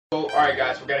So, all right,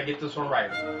 guys, we got to get this one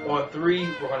right. On three,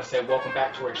 we're going to say, welcome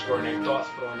back to Extraordinary Thoughts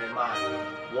for on their mind.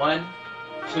 1,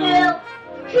 2,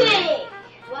 3.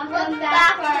 Welcome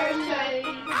back to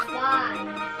Extraordinary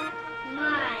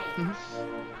Minds.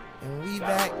 And we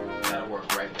back. That'll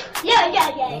work right there. Yeah.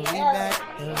 And we back.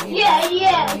 And we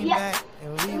Yeah. back.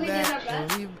 And we back. And we back.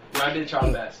 And we Y'all did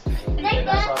y'all best. And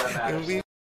that's all that and matters. we.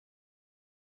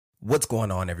 What's going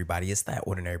on, everybody? It's That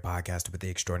Ordinary Podcast with the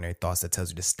extraordinary thoughts that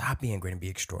tells you to stop being great and be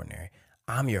extraordinary.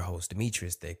 I'm your host,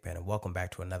 Demetrius Thigpen, and welcome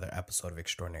back to another episode of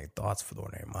Extraordinary Thoughts for the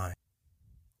Ordinary Mind.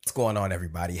 What's going on,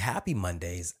 everybody? Happy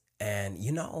Mondays. And,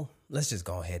 let's just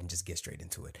go ahead and just get straight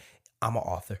into it. I'm an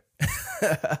author.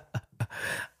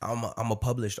 I'm a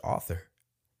published author,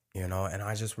 and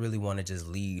I just really want to just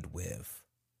lead with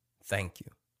thank you.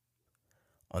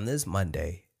 On this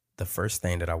Monday, the first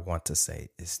thing that I want to say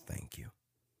is thank you.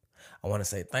 I want to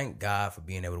say thank God for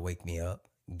being able to wake me up,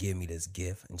 give me this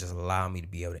gift, and just allow me to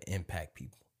be able to impact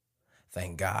people.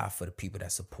 Thank God for the people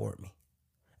that support me.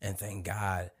 And thank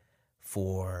God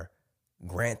for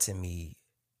granting me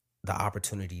the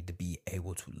opportunity to be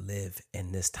able to live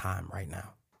in this time right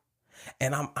now.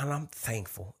 And I'm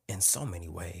thankful in so many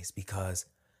ways because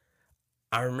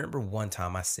I remember one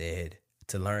time I said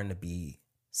to learn to be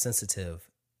sensitive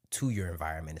to your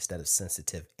environment instead of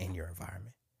sensitive in your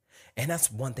environment. And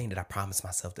that's one thing that I promised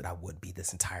myself that I would be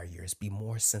this entire year is be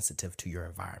more sensitive to your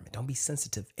environment. Don't be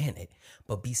sensitive in it,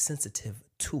 but be sensitive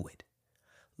to it.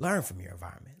 Learn from your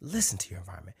environment. Listen to your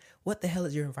environment. What the hell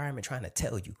is your environment trying to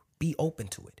tell you? Be open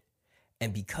to it.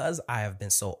 And because I have been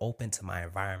so open to my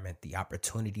environment, the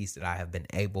opportunities that I have been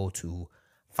able to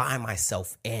find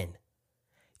myself in,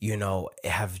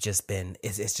 have just been,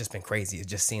 it's just been crazy. It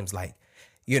just seems like,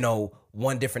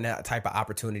 one different type of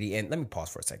opportunity. And let me pause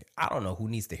for a second. I don't know who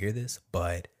needs to hear this,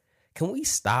 but can we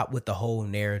stop with the whole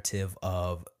narrative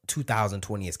of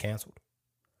 2020 is canceled?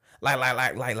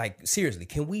 Like seriously,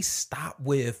 can we stop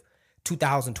with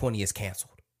 2020 is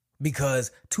canceled?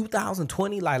 Because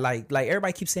 2020, like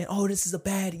everybody keeps saying, oh, this is a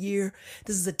bad year.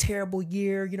 This is a terrible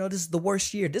year. This is the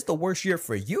worst year. This is the worst year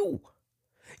for you.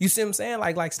 You see what I'm saying?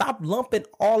 Like stop lumping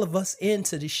all of us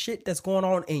into the shit that's going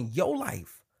on in your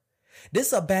life. This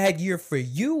is a bad year for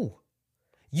you.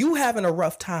 You having a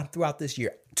rough time throughout this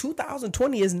year.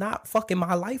 2020 is not fucking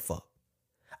my life up.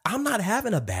 I'm not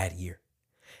having a bad year.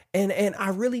 And I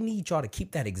really need y'all to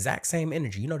keep that exact same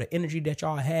energy. The energy that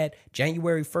y'all had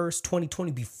January 1st,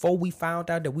 2020, before we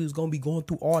found out that we was going to be going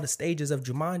through all the stages of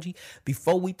Jumanji,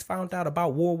 before we found out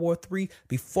about World War III,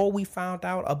 before we found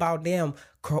out about damn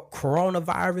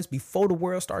coronavirus, before the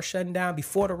world started shutting down,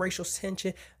 before the racial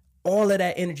tension, all of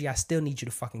that energy, I still need you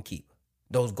to fucking keep.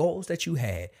 Those goals that you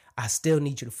had, I still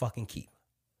need you to fucking keep.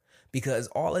 Because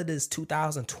all of this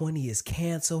 2020 is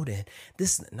canceled and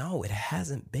it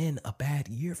hasn't been a bad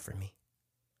year for me.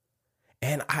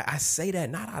 And I say that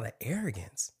not out of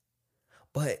arrogance,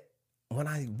 but when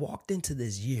I walked into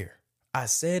this year, I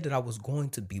said that I was going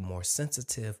to be more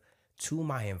sensitive to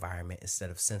my environment instead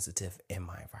of sensitive in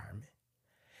my environment.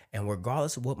 And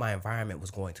regardless of what my environment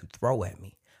was going to throw at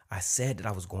me, I said that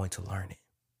I was going to learn it.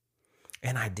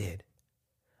 And I did.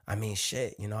 I mean,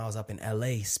 shit, I was up in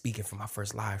LA speaking for my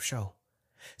first live show.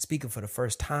 Speaking for the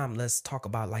first time, let's talk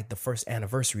about like the first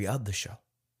anniversary of the show.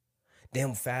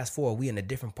 Then fast forward, we in a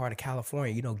different part of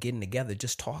California, getting together,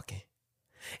 just talking.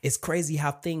 It's crazy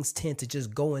how things tend to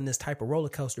just go in this type of roller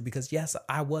coaster because yes,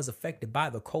 I was affected by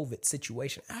the COVID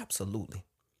situation. Absolutely.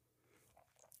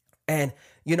 And,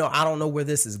 I don't know where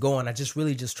this is going. I just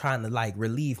really just trying to like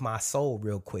relieve my soul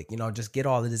real quick, just get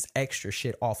all of this extra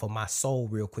shit off of my soul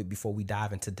real quick before we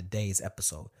dive into today's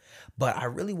episode. But I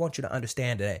really want you to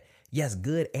understand that, yes,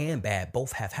 good and bad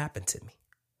both have happened to me.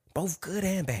 Both good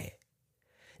and bad.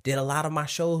 Did a lot of my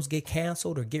shows get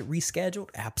canceled or get rescheduled?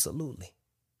 Absolutely.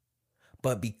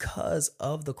 But because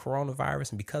of the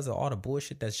coronavirus and because of all the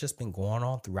bullshit that's just been going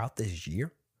on throughout this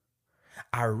year,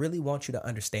 I really want you to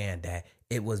understand that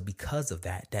it was because of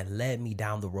that led me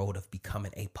down the road of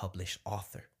becoming a published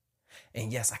author.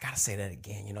 And yes, I got to say that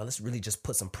again. Let's really just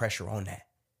put some pressure on that.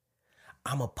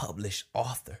 I'm a published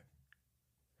author.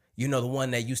 The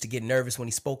one that used to get nervous when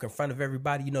he spoke in front of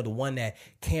everybody. The one that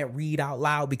can't read out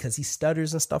loud because he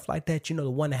stutters and stuff like that. The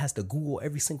one that has to Google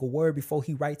every single word before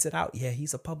he writes it out. Yeah,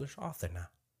 he's a published author now.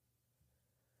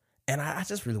 And I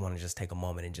just really want to just take a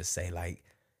moment and just say, like,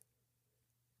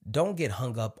 don't get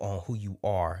hung up on who you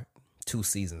are 2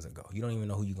 seasons ago. You don't even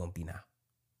know who you're going to be now.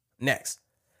 Next.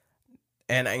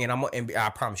 And I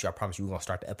promise you, we're going to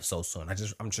start the episode soon.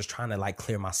 I'm just trying to like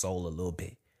clear my soul a little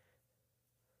bit.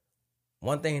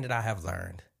 One thing that I have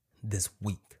learned this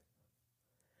week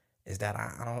is that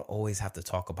I don't always have to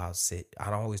talk about I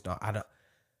don't always know.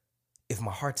 if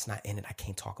my heart's not in it, I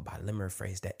can't talk about it. Let me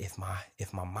rephrase that. If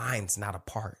my mind's not a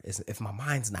part, if my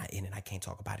mind's not in it, I can't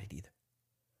talk about it either.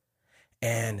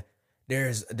 And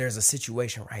there's a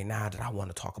situation right now that I want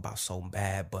to talk about so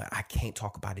bad, but I can't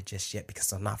talk about it just yet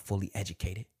because I'm not fully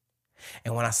educated.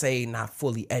 And when I say not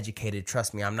fully educated,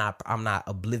 trust me, I'm not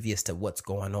oblivious to what's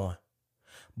going on.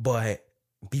 But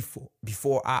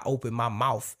before I open my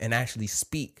mouth and actually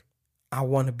speak, I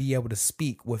want to be able to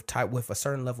speak with a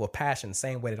certain level of passion, the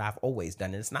same way that I've always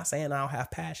done it. It's not saying I don't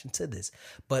have passion to this,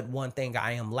 but one thing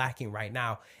I am lacking right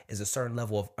now is a certain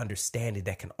level of understanding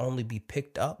that can only be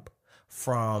picked up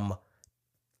from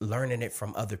learning it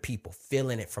from other people,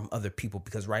 feeling it from other people,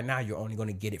 because right now you're only going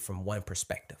to get it from one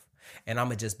perspective. And I'm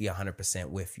going to just be 100%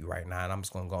 with you right now. And I'm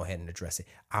just going to go ahead and address it.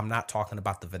 I'm not talking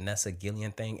about the Vanessa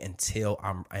Gillian thing until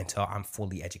I'm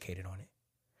fully educated on it.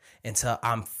 Until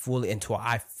I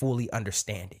fully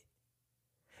understand it.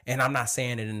 And I'm not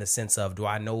saying it in the sense of, do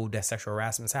I know that sexual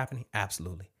harassment is happening?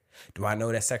 Absolutely. Do I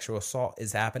know that sexual assault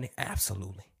is happening?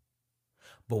 Absolutely.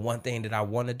 But one thing that I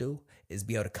want to do is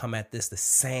be able to come at this the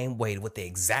same way, with the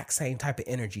exact same type of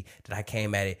energy that I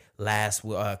came at it last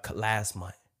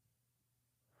month.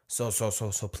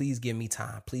 So please give me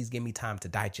time. Please give me time to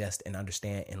digest and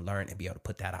understand and learn and be able to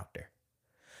put that out there.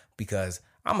 Because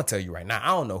I'm going to tell you right now, I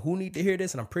don't know who need to hear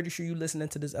this, and I'm pretty sure you listening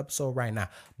to this episode right now.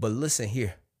 But listen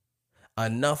here.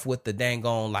 Enough with the dang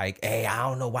on like, hey, I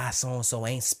don't know why so-and-so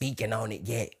ain't speaking on it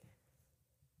yet.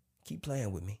 Keep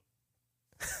playing with me.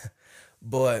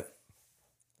 But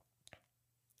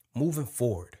moving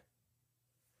forward,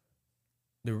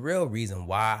 the real reason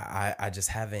why I just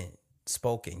haven't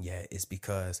spoken yet is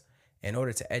because in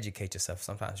order to educate yourself,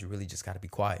 sometimes you really just got to be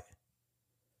quiet.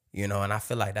 You know, and I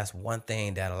feel like that's one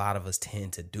thing that a lot of us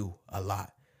tend to do a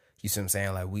lot. You see what I'm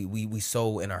saying? Like we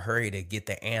so in a hurry to get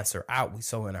the answer out. We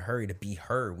so in a hurry to be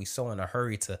heard. We so in a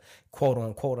hurry to quote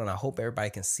unquote, and I hope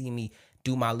everybody can see me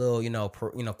do my little,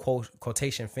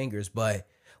 quotation fingers, but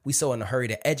we so in a hurry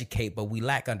to educate, but we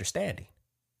lack understanding.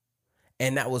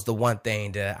 And that was the one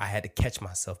thing that I had to catch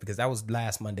myself, because that was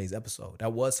last Monday's episode.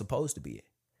 That was supposed to be it.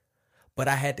 But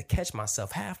I had to catch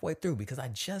myself halfway through because I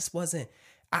just wasn't,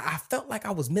 I felt like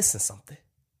I was missing something.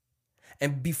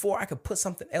 And before I could put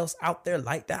something else out there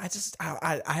like that,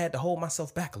 I had to hold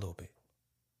myself back a little bit.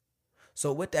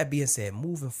 So with that being said,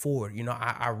 moving forward,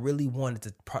 I really wanted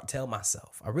to tell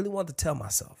myself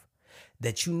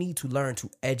that you need to learn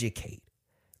to educate.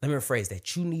 Let me rephrase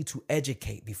that. You need to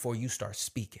educate before you start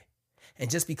speaking. And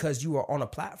just because you are on a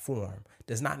platform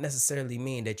does not necessarily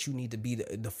mean that you need to be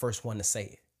the first one to say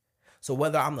it. So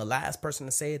whether I'm the last person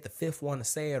to say it, the fifth one to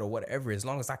say it, or whatever, as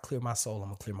long as I clear my soul, I'm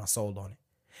gonna clear my soul on it.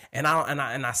 And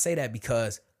I say that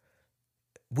because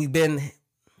we've been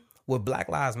with Black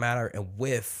Lives Matter and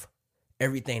with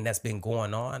everything that's been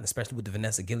going on, especially with the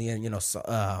Vanessa Gillian,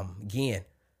 again,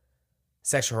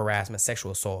 sexual harassment,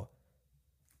 sexual assault.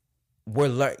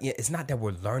 It's not that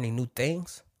we're learning new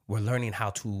things. We're learning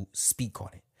how to speak on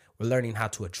it. We're learning how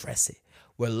to address it.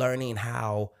 We're learning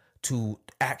how to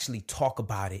actually talk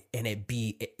about it, and it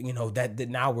be, that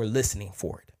now we're listening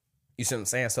for it. You see what I'm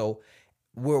saying? So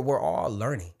we're all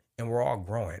learning and we're all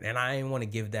growing. And I didn't want to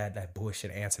give that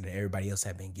bullshit answer that everybody else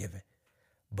had been given.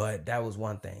 But that was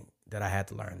one thing that I had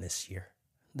to learn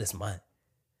this month.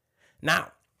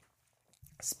 Now,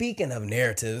 speaking of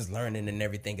narratives, learning and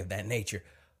everything of that nature,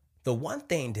 the one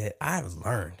thing that I've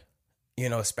learned,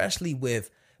 especially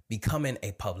with becoming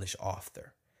a published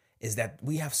author, is that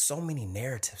we have so many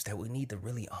narratives that we need to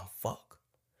really unfuck.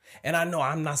 And I know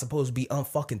I'm not supposed to be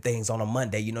unfucking things on a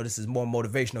Monday. This is more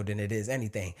motivational than it is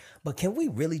anything. But can we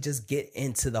really just get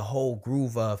into the whole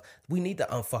groove of we need to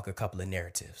unfuck a couple of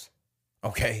narratives?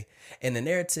 Okay. And the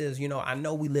narratives, I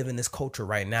know we live in this culture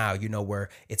right now, where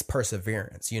it's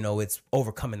perseverance, it's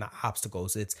overcoming the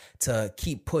obstacles. It's to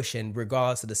keep pushing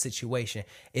regardless of the situation.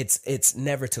 It's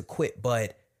never to quit.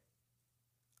 But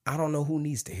I don't know who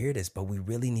needs to hear this, but we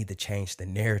really need to change the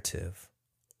narrative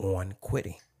on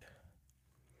quitting.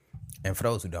 And for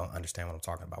those who don't understand what I'm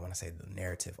talking about when I say the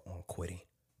narrative on quitting,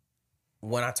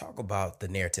 when I talk about the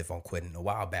narrative on quitting, a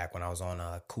while back when I was on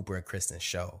Cooper and Kristen's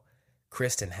show,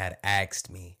 Kristen had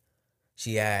asked me,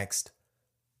 she asked,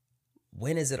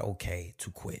 when is it okay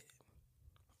to quit?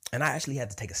 And I actually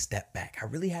had to take a step back. I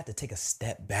really had to take a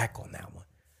step back on that one,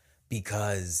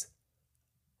 because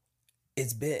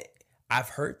I've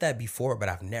heard that before, but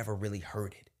I've never really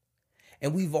heard it.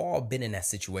 And we've all been in that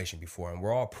situation before, and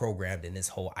we're all programmed in this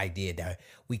whole idea that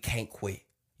we can't quit.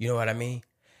 You know what I mean?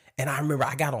 And I remember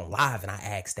I got on live and I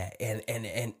asked that. And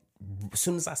as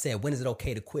soon as I said, when is it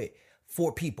okay to quit?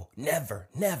 4 people, never,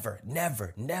 never,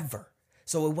 never,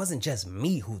 So it wasn't just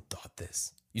me who thought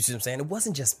this. You see what I'm saying? It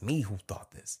wasn't just me who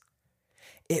thought this.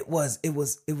 it was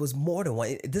more than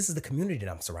one. This is the community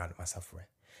that I'm surrounding myself with.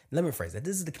 Let me rephrase that.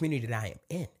 This is the community that I am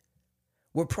in.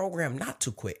 We're programmed not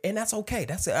to quit, and that's okay.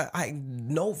 That's I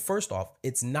know. First off,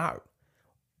 it's not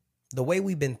the way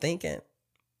we've been thinking.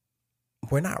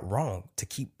 We're not wrong to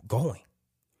keep going,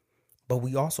 but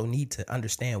we also need to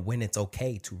understand when it's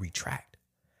okay to retract,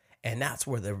 and that's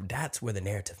where the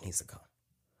narrative needs to come.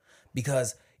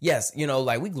 Because yes,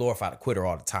 like we glorify the quitter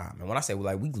all the time, and when I say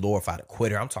we glorify the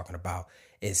quitter, I'm talking about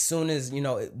as soon as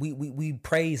we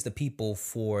praise the people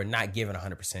for not giving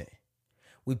 100%.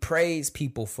 We praise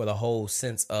people for the whole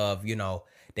sense of,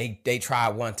 they tried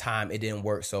one time, it didn't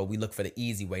work. So we look for the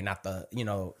easy way, not the,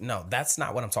 no, that's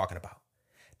not what I'm talking about.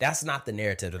 That's not the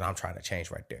narrative that I'm trying to change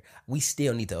right there. We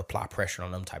still need to apply pressure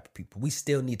on them type of people. We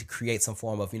still need to create some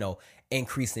form of,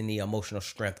 increasing the emotional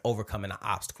strength, overcoming the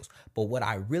obstacles. But what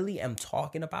I really am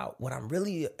talking about, what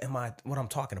I'm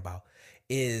talking about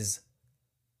is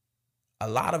a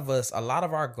lot of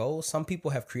our goals, some people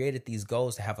have created these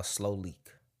goals to have a slow leak.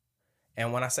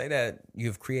 And when I say that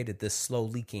you've created this slow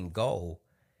leaking goal,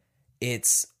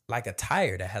 it's like a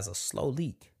tire that has a slow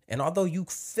leak. And although you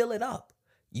fill it up,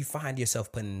 you find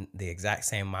yourself putting the exact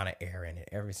same amount of air in it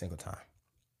every single time.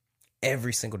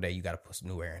 Every single day you got to put some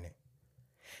new air in it.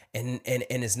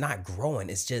 And it's not growing.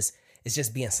 It's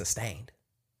just being sustained.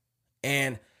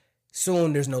 And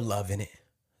soon there's no love in it.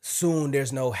 Soon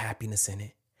there's no happiness in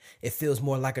it. It feels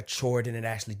more like a chore than it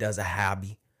actually does a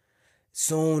hobby.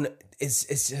 Soon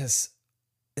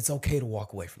it's okay to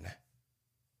walk away from that.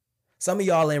 Some of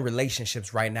y'all in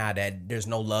relationships right now that there's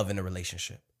no love in the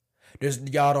relationship.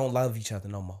 Y'all don't love each other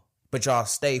no more, but y'all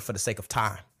stay for the sake of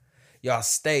time. Y'all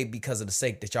stay because of the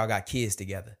sake that y'all got kids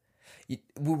together.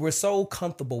 We're so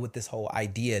comfortable with this whole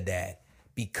idea that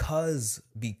because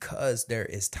there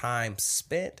is time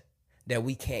spent, that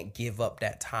we can't give up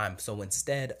that time. So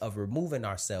instead of removing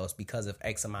ourselves because of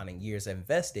X amount of years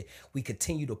invested, we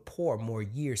continue to pour more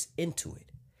years into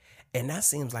it. And that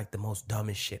seems like the most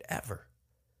dumbest shit ever.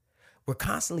 We're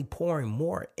constantly pouring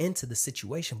more into the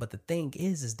situation. But the thing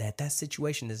is that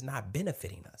situation is not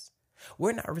benefiting us.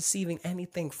 We're not receiving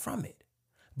anything from it.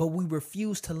 But we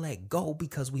refuse to let go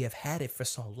because we have had it for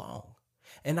so long.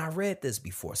 And I read this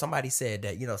before. Somebody said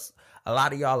that, a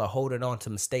lot of y'all are holding on to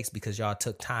mistakes because y'all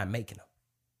took time making them.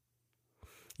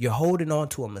 You're holding on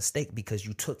to a mistake because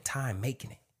you took time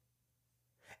making it.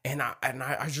 And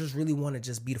I just really want to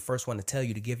just be the first one to tell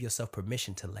you to give yourself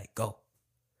permission to let go.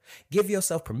 Give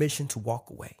yourself permission to walk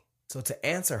away. So to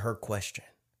answer her question,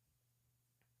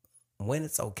 when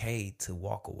it's okay to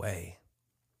walk away,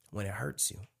 when it hurts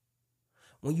you,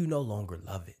 when you no longer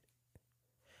love it,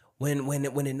 when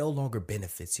it no longer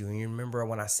benefits you. And you remember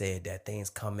when I said that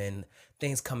things come in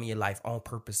your life on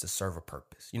purpose to serve a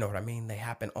purpose. You know what I mean? They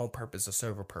happen on purpose to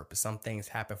serve a purpose. Some things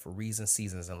happen for reasons,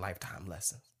 seasons, and lifetime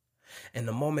lessons. And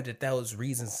the moment that those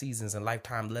reasons, seasons, and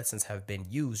lifetime lessons have been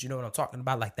used, you know what I'm talking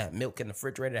about? Like that milk in the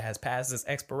refrigerator that has passed its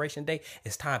expiration date.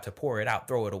 It's time to pour it out,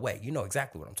 throw it away. You know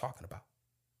exactly what I'm talking about.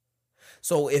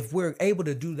 So if we're able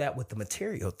to do that with the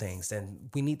material things, then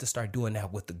we need to start doing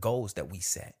that with the goals that we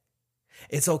set.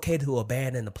 It's okay to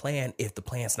abandon the plan if the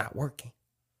plan's not working.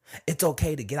 It's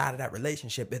okay to get out of that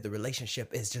relationship if the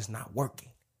relationship is just not working.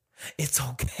 It's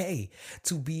okay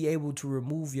to be able to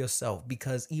remove yourself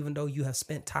because even though you have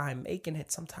spent time making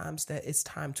it, sometimes that it's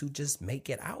time to just make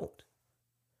it out.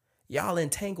 Y'all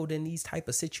entangled in these type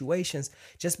of situations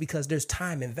just because there's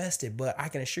time invested, but I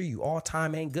can assure you all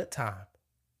time ain't good time.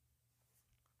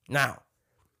 Now,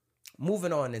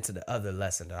 moving on into the other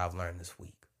lesson that I've learned this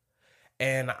week.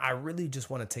 And I really just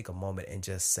want to take a moment and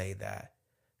just say that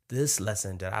this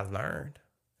lesson that I learned,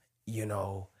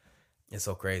 it's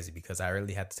so crazy because I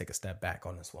really had to take a step back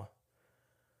on this one.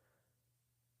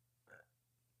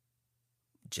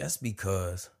 Just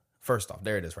because, first off,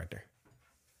 there it is right there.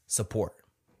 Support.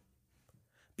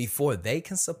 Before they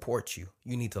can support you,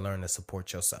 you need to learn to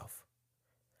support yourself.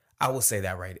 I will say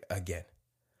that right again.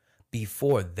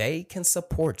 Before they can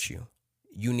support you,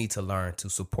 you need to learn to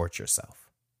support yourself.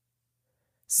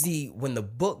 See, when the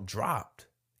book dropped,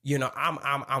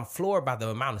 I'm floored by the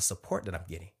amount of support that I'm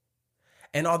getting.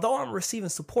 And although I'm receiving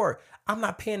support, I'm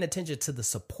not paying attention to the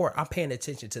support. I'm paying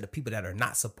attention to the people that are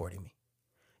not supporting me.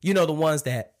 The ones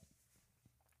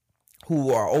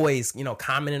who are always,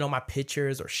 commenting on my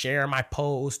pictures or sharing my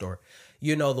post, or,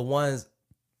 the ones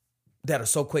that are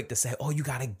so quick to say, oh, you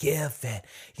got a gift and,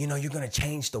 you're going to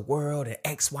change the world and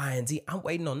X, Y, and Z. I'm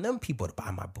waiting on them people to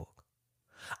buy my book.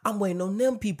 I'm waiting on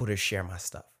them people to share my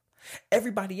stuff.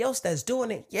 Everybody else that's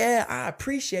doing it, yeah, I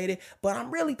appreciate it, but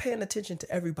I'm really paying attention to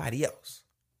everybody else.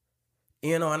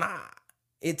 And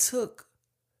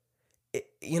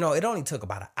it only took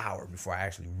about an hour before I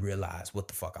actually realized what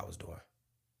the fuck I was doing.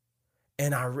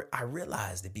 And I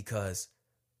realized it because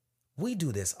we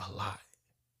do this a lot.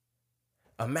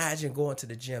 Imagine going to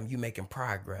the gym, you making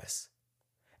progress.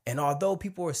 And although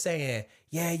people are saying,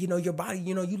 yeah, your body,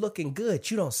 you looking good,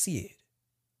 you don't see it.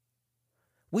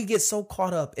 We get so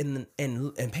caught up in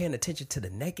paying attention to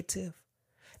the negative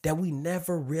that we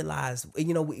never realize,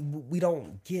 we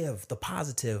don't give the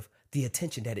positive the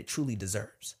attention that it truly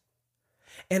deserves.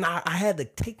 And I had to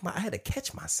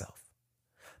catch myself,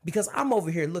 because I'm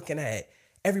over here looking at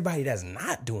everybody that's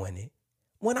not doing it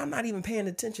when I'm not even paying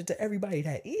attention to everybody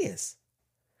that is.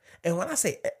 And when I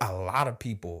say a lot of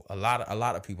people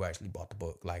actually bought the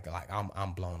book. Like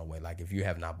I'm blown away. Like, if you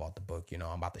have not bought the book, I'm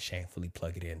about to shamefully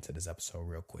plug it into this episode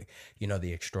real quick.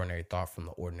 The Extraordinary Thought from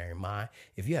the Ordinary Mind.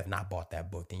 If you have not bought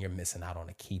that book, then you're missing out on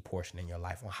a key portion in your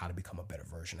life on how to become a better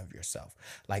version of yourself.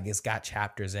 Like, it's got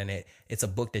chapters in it. It's a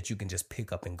book that you can just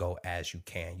pick up and go as you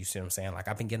can. You see what I'm saying? Like,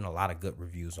 I've been getting a lot of good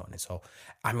reviews on it. So,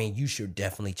 I mean, you should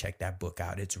definitely check that book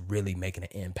out. It's really making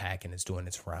an impact, and it's doing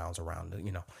its rounds around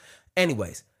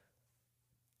Anyways,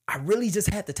 I really just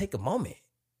had to take a moment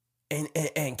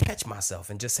and catch myself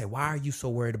and just say, why are you so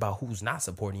worried about who's not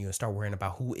supporting you, and start worrying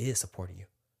about who is supporting you?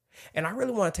 And I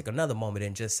really want to take another moment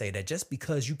and just say that just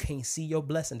because you can't see your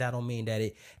blessing, that don't mean that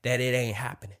it ain't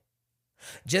happening.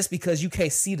 Just because you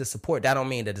can't see the support, that don't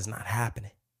mean that it's not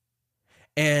happening.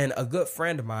 And a good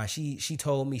friend of mine, she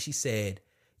told me, she said,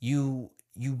 you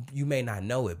may not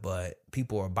know it, but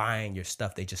people are buying your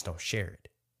stuff. They just don't share it.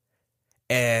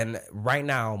 And right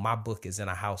now, my book is in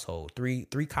a household. Three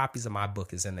copies of my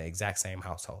book is in the exact same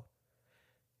household.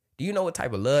 Do you know what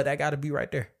type of love that got to be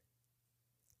right there?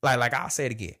 Like I'll say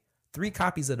it again. 3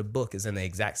 copies of the book is in the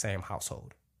exact same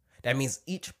household. That means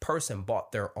each person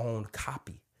bought their own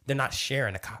copy. They're not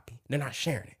sharing a copy. They're not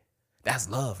sharing it. That's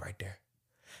love right there.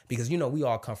 Because, we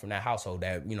all come from that household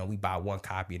that, we buy one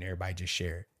copy and everybody just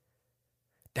share it.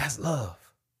 That's love.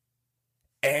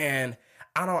 And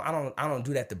I don't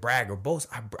do that to brag or boast.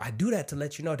 I do that to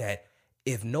let you know that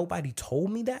if nobody told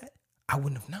me that, I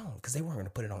wouldn't have known, because they weren't going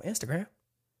to put it on Instagram.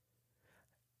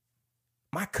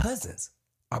 My cousins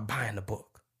are buying the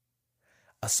book.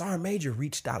 Asar Major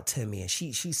reached out to me, and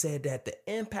she said that the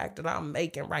impact that I'm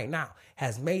making right now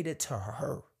has made it to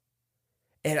her.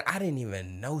 And I didn't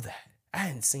even know that. I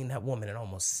hadn't seen that woman in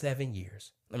almost 7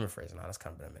 years. Let me rephrase it now. Let's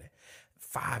come in a minute.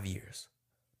 5 years.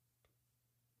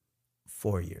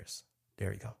 4 years. There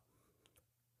we go.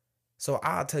 So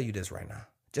I'll tell you this right now.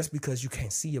 Just because you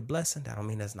can't see your blessing, that don't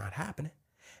mean that's not happening.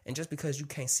 And just because you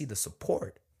can't see the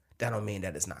support, that don't mean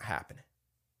that it's not happening.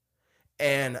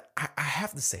 And I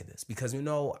have to say this because,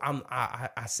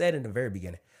 I said in the very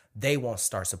beginning, they won't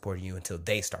start supporting you until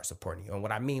they start supporting you. And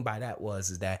what I mean by that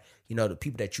is that, the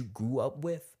people that you grew up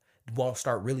with won't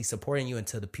start really supporting you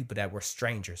until the people that were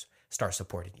strangers start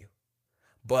supporting you.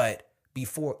 But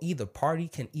before either party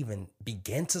can even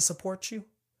begin to support you,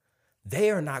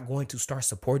 they are not going to start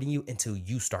supporting you until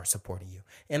you start supporting you.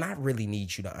 And I really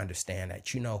need you to understand that,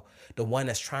 the one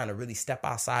that's trying to really step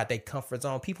outside their comfort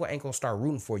zone, people ain't going to start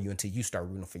rooting for you until you start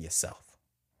rooting for yourself.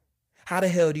 How the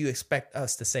hell do you expect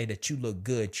us to say that you look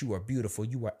good, you are beautiful,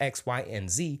 you are X, Y,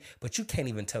 and Z, but you can't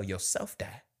even tell yourself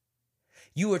that?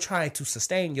 You are trying to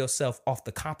sustain yourself off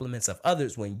the compliments of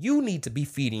others when you need to be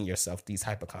feeding yourself these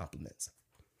type of compliments.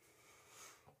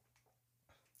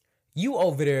 You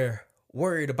over there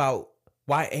worried about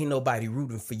why ain't nobody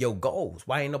rooting for your goals?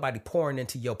 Why ain't nobody pouring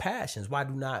into your passions? Why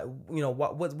do not,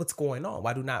 what's going on?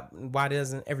 Why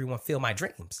doesn't everyone feel my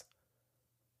dreams?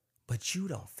 But you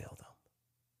don't feel them.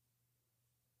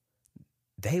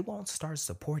 They won't start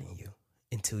supporting you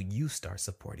until you start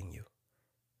supporting you.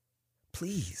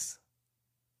 Please.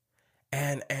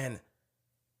 And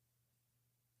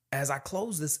as I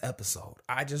close this episode,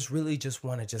 I really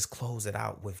want to close it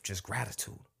out with just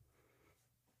gratitude.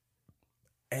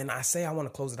 And I say I want to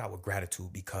close it out with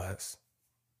gratitude because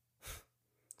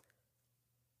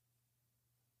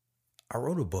I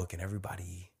wrote a book and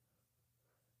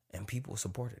people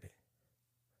supported it.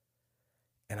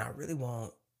 And I really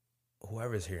want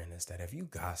whoever's hearing this, that if you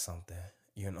got something,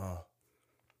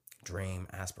 dream,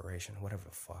 aspiration, whatever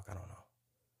the fuck, I don't know,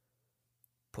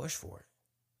 push for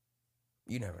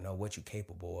it. You never know what you're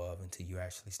capable of until you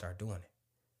actually start doing it.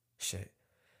 Shit.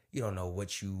 You don't know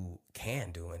what you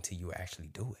can do until you actually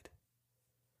do it.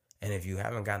 And if you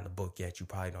haven't gotten the book yet, you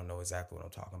probably don't know exactly what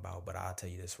I'm talking about. But I'll tell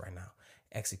you this right now.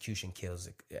 Execution kills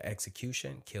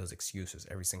excuses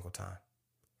every single time.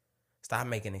 Stop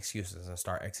making excuses and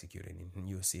start executing, and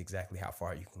you'll see exactly how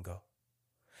far you can go.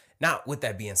 Now, with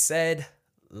that being said,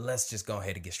 let's just go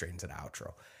ahead and get straight into the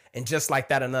outro. And just like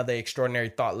that, another extraordinary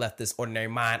thought left this ordinary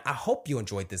mind. I hope you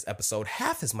enjoyed this episode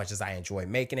half as much as I enjoyed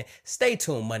making it. Stay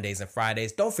tuned Mondays and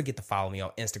Fridays. Don't forget to follow me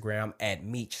on Instagram at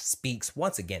Meech Speaks.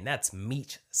 Once again, that's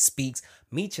Meech Speaks.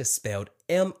 Meech is spelled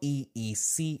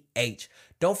Meech.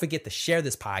 Don't forget to share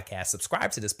this podcast,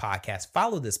 subscribe to this podcast,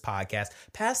 follow this podcast,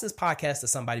 pass this podcast to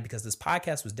somebody, because this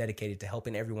podcast was dedicated to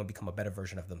helping everyone become a better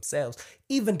version of themselves.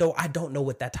 Even though I don't know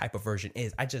what that type of version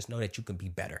is, I just know that you can be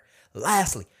better.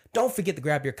 Lastly, don't forget to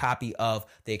grab your copy of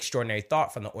The Extraordinary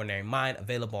Thought from the Ordinary Mind,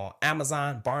 available on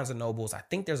Amazon, Barnes & Nobles. I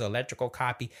think there's an electrical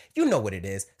copy. You know what it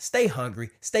is. Stay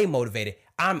hungry, stay motivated.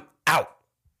 I'm out.